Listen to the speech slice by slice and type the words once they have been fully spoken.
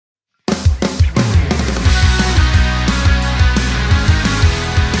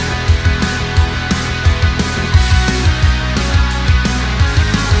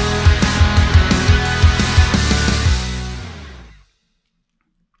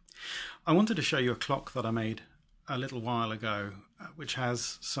I wanted to show you a clock that I made a little while ago, which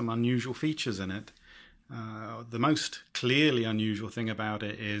has some unusual features in it. The most clearly unusual thing about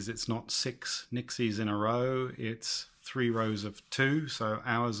it is it's not 6 Nixies in a row, it's 3 rows of 2, so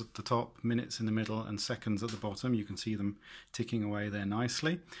hours at the top, minutes in the middle and seconds at the bottom. You can see them ticking away there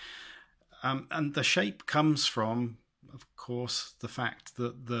nicely. And the shape comes from, of course, the fact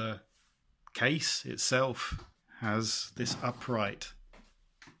that the case itself has this upright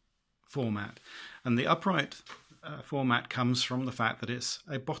format. And the upright format comes from the fact that it's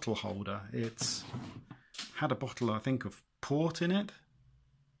a bottle holder. It's had a bottle, I think, of port in it.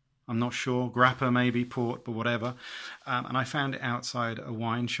 I'm not sure, grappa maybe, port, but whatever. And I found it outside a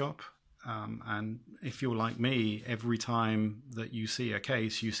wine shop. And if you're like me, every time that you see a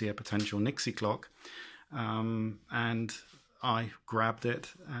case, you see a potential Nixie clock. And I grabbed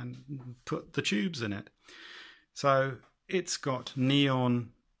it and put the tubes in it. So it's got neon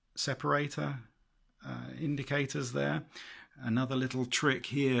separator indicators there. Another little trick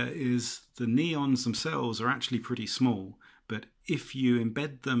here is the neons themselves are actually pretty small, but if you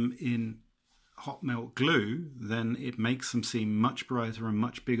embed them in hot melt glue, then it makes them seem much brighter and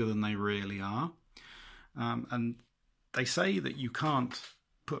much bigger than they really are. And they say that you can't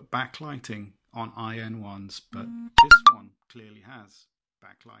put backlighting on IN-1s, but this one clearly has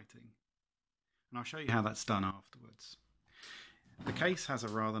backlighting. And I'll show you how that's done afterwards. The case has a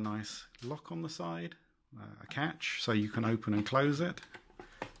rather nice lock on the side, a catch, so you can open and close it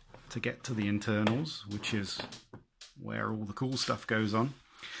to get to the internals, which is where all the cool stuff goes on.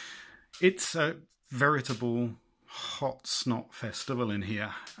 It's a veritable hot snot festival in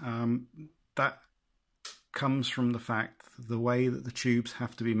here. That comes from the fact the way that the tubes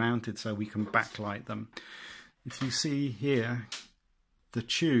have to be mounted so we can backlight them. If you see here, the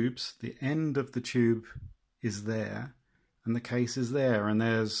tubes, the end of the tube is there and the case is there, and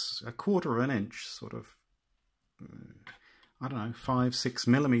there's a 1/4 of an inch, sort of, I don't know, 5-6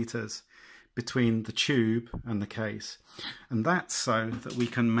 millimeters between the tube and the case. And that's so that we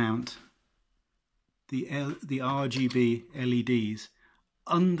can mount the RGB LEDs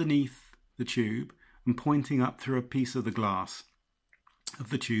underneath the tube and pointing up through a piece of the glass of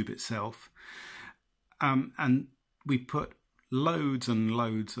the tube itself. And we put loads and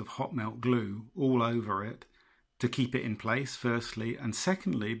loads of hot melt glue all over it to keep it in place, firstly, and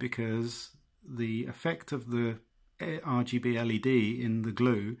secondly because the effect of the RGB LED in the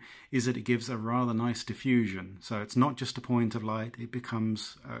glue is that it gives a rather nice diffusion. So it's not just a point of light, it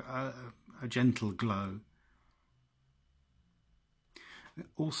becomes a gentle glow.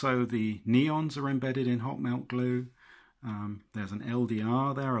 Also, the neons are embedded in hot melt glue. There's an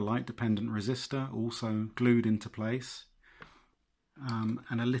LDR there, a light dependent resistor, also glued into place.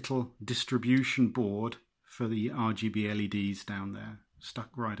 And a little distribution board for the RGB LEDs down there, stuck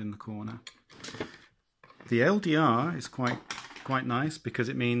right in the corner. The LDR is quite nice because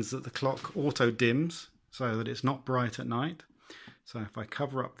it means that the clock auto dims so that it's not bright at night. So if I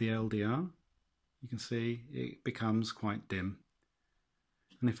cover up the LDR, you can see it becomes quite dim.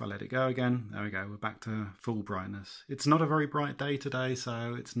 And if I let it go again, there we go, we're back to full brightness. It's not a very bright day today,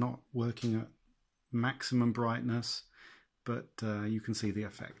 so it's not working at maximum brightness, but you can see the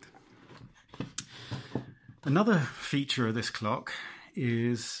effect. Another feature of this clock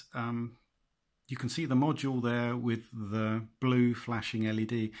is you can see the module there with the blue flashing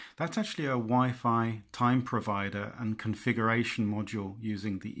LED. That's actually a Wi-Fi time provider and configuration module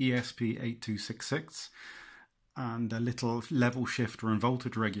using the ESP8266 and a little level shifter and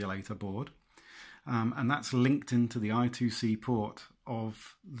voltage regulator board. And that's linked into the I2C port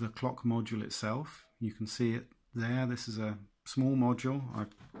of the clock module itself. You can see it there. This is a small module.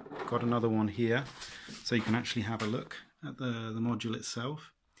 I've got another one here, so you can actually have a look at the module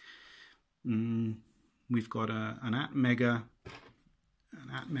itself. We've got an ATmega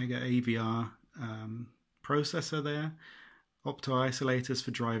AVR processor there, opto-isolators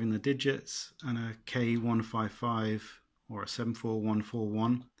for driving the digits, and a K155 or a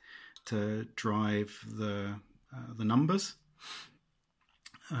 74141 to drive the numbers.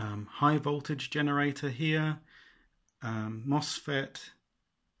 High voltage generator here, MOSFET,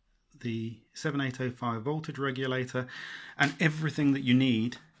 the 7805 voltage regulator, and everything that you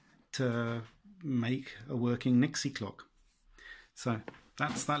need to make a working Nixie clock. So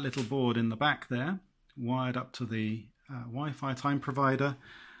that's that little board in the back there, wired up to the Wi-Fi time provider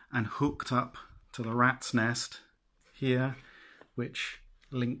and hooked up to the rat's nest here, which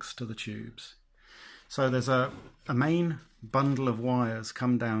links to the tubes. So there's a main bundle of wires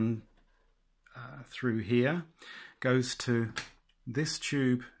come down through here, goes to this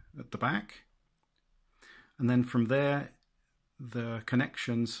tube at the back, and then from there the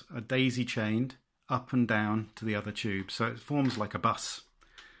connections are daisy chained up and down to the other tube. So it forms like a bus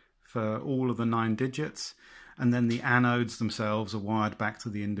for all of the 9 digits. And then the anodes themselves are wired back to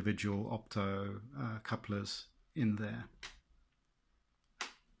the individual opto couplers in there.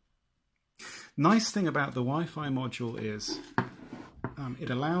 Nice thing about the Wi-Fi module is it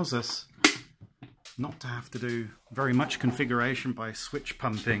allows us not to have to do very much configuration by switch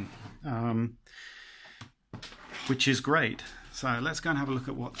pumping, which is great. So let's go and have a look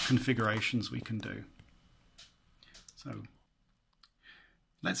at what configurations we can do. So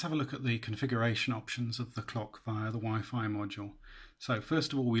let's have a look at the configuration options of the clock via the Wi-Fi module. So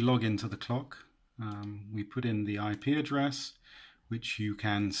first of all, we log into the clock. We put in the IP address, which you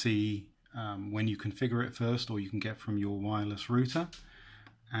can see when you configure it first, or you can get from your wireless router.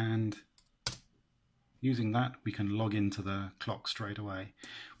 And using that, we can log into the clock straight away.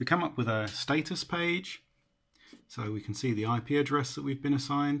 We come up with a status page. So we can see the IP address that we've been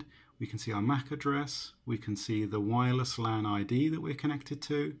assigned. We can see our MAC address. We can see the wireless LAN ID that we're connected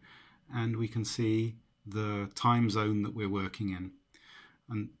to. And we can see the time zone that we're working in.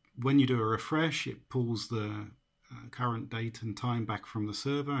 And when you do a refresh, it pulls the current date and time back from the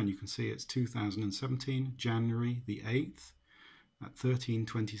server. And you can see it's 2017, January the 8th at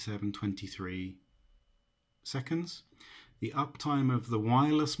 13:27:23 seconds. The uptime of the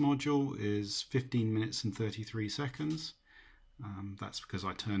wireless module is 15 minutes and 33 seconds. That's because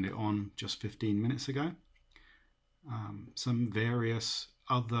I turned it on just 15 minutes ago. Some various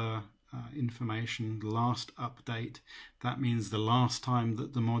other information, last update, that means the last time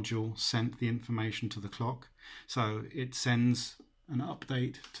that the module sent the information to the clock. So it sends an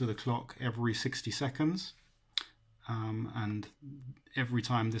update to the clock every 60 seconds. And every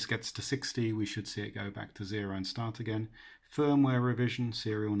time this gets to 60, we should see it go back to 0 and start again. Firmware revision,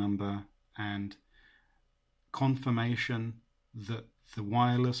 serial number, and confirmation that the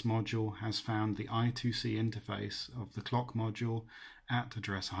wireless module has found the I2C interface of the clock module at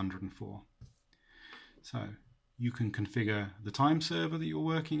address 104. So you can configure the time server that you're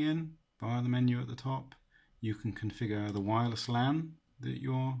working in via the menu at the top. You can configure the wireless LAN that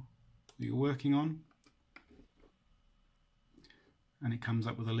you're working on. And it comes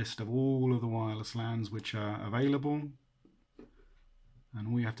up with a list of all of the wireless LANs which are available. And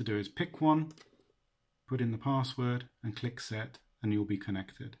all you have to do is pick one, put in the password and click set, and you'll be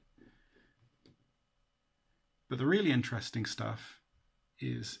connected. But the really interesting stuff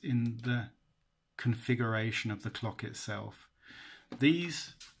is in the configuration of the clock itself.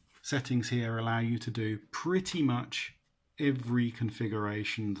 These settings here allow you to do pretty much every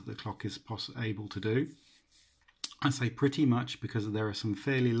configuration that the clock is able to do. I say pretty much because there are some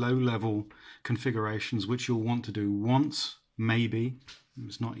fairly low-level configurations which you'll want to do once, maybe.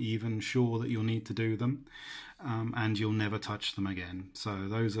 It's not even sure that you'll need to do them, and you'll never touch them again. So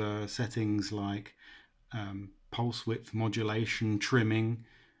those are settings like pulse width modulation, trimming,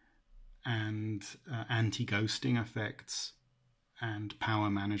 and anti-ghosting effects, and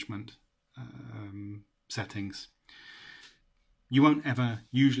power management settings. You won't ever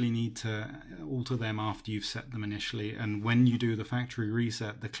usually need to alter them after you've set them initially, and when you do the factory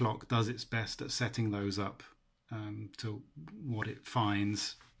reset, the clock does its best at setting those up to what it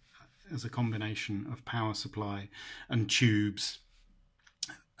finds as a combination of power supply and tubes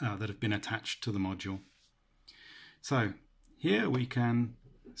that have been attached to the module. So here we can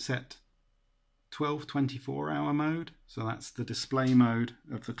set 12 24-hour mode, so that's the display mode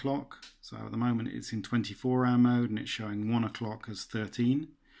of the clock. So at the moment it's in 24-hour mode and it's showing 1 o'clock as 13.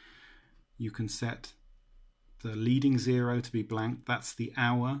 You can set the leading 0 to be blank, that's the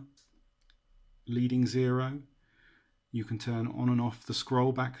hour leading 0. You can turn on and off the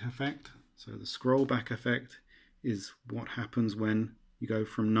scroll back effect. So the scroll back effect is what happens when you go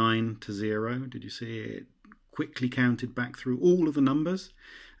from 9 to 0. Did you see it quickly counted back through all of the numbers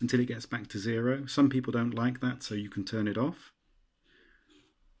until it gets back to 0. Some people don't like that, so you can turn it off.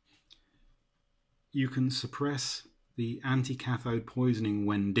 You can suppress the anti-cathode poisoning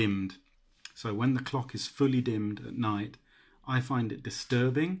when dimmed. So when the clock is fully dimmed at night, I find it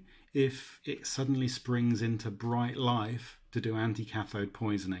disturbing if it suddenly springs into bright life to do anti-cathode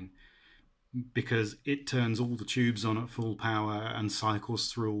poisoning, because it turns all the tubes on at full power and cycles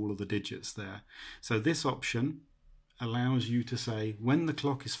through all of the digits there. So this option allows you to say when the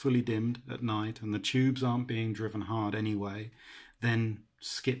clock is fully dimmed at night and the tubes aren't being driven hard anyway, then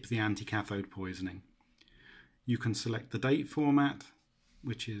skip the anti-cathode poisoning. You can select the date format,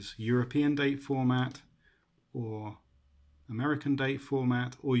 which is European date format or American date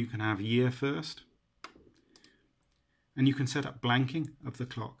format, or you can have year first. And you can set up blanking of the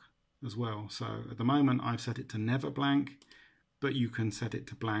clock as well. So at the moment I've set it to never blank, but you can set it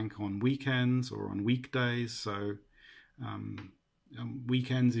to blank on weekends or on weekdays. So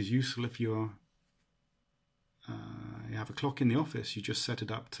weekends is useful if you have a clock in the office. You just set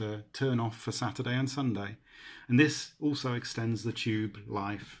it up to turn off for Saturday and Sunday. And this also extends the tube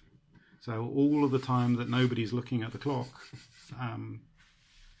life. So all of the time that nobody's looking at the clock,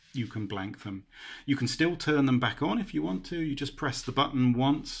 you can blank them. You can still turn them back on if you want to. You just press the button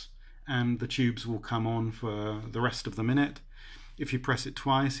once and the tubes will come on for the rest of the minute. If you press it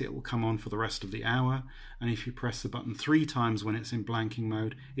twice, it will come on for the rest of the hour. And if you press the button 3 times when it's in blanking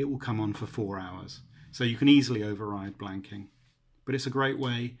mode, it will come on for 4 hours. So you can easily override blanking. But it's a great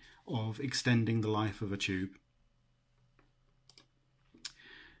way of extending the life of a tube.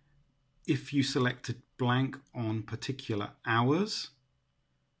 If you selected blank on particular hours,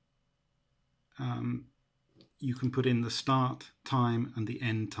 you can put in the start time and the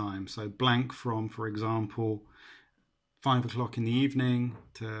end time. So blank from, for example, 5 o'clock in the evening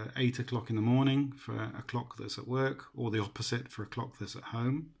to 8 o'clock in the morning for a clock that's at work, or the opposite for a clock that's at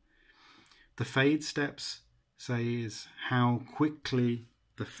home. The fade steps says how quickly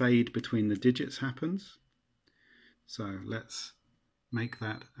the fade between the digits happens. So let's make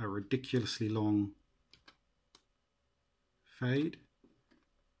that a ridiculously long fade.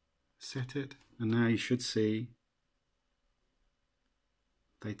 Set it, and now you should see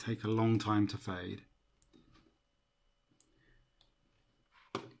they take a long time to fade.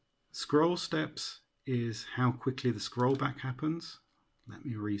 Scroll steps is how quickly the scroll back happens. Let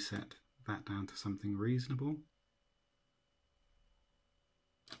me reset that down to something reasonable.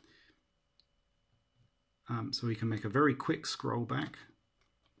 So we can make a very quick scroll back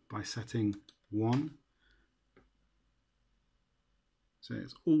by setting 1. So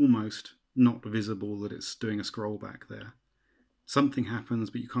it's almost not visible that it's doing a scroll back there. Something happens,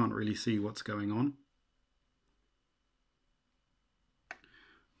 but you can't really see what's going on.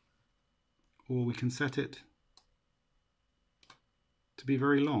 Or we can set it to be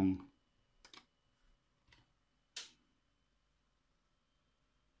very long.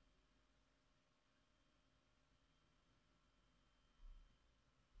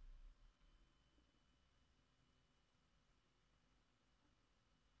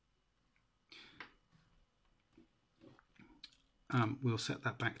 We'll set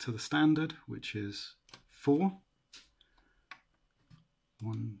that back to the standard, which is 4.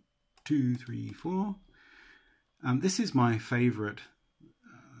 1, 2, 3, 4. This is my favourite,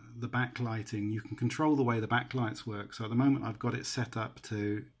 the backlighting. You can control the way the backlights work. So at the moment I've got it set up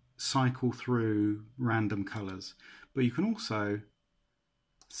to cycle through random colours, but you can also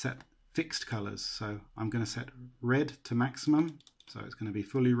set fixed colours. So I'm going to set red to maximum, so it's going to be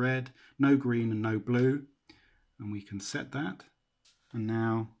fully red, no green and no blue, and we can set that. And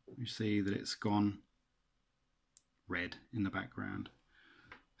now you see that it's gone red in the background.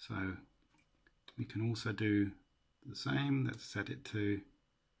 So we can also do the same. Let's set it to,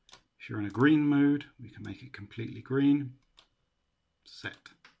 if you're in a green mode, we can make it completely green.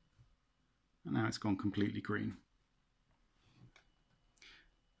 Set. And now it's gone completely green.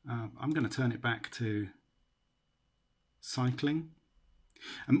 I'm going to turn it back to cycling.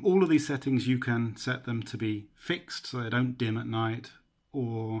 And all of these settings, you can set them to be fixed so they don't dim at night,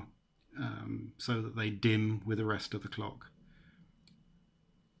 or so that they dim with the rest of the clock.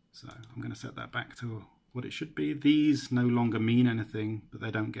 So I'm going to set that back to what it should be. These no longer mean anything, but they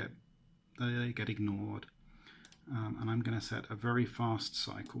get ignored. And I'm going to set a very fast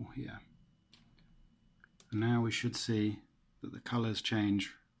cycle here. And now we should see that the colors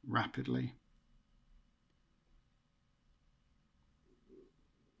change rapidly.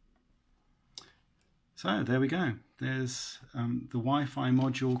 So there we go. There's the Wi-Fi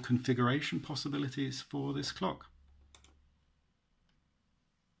module configuration possibilities for this clock.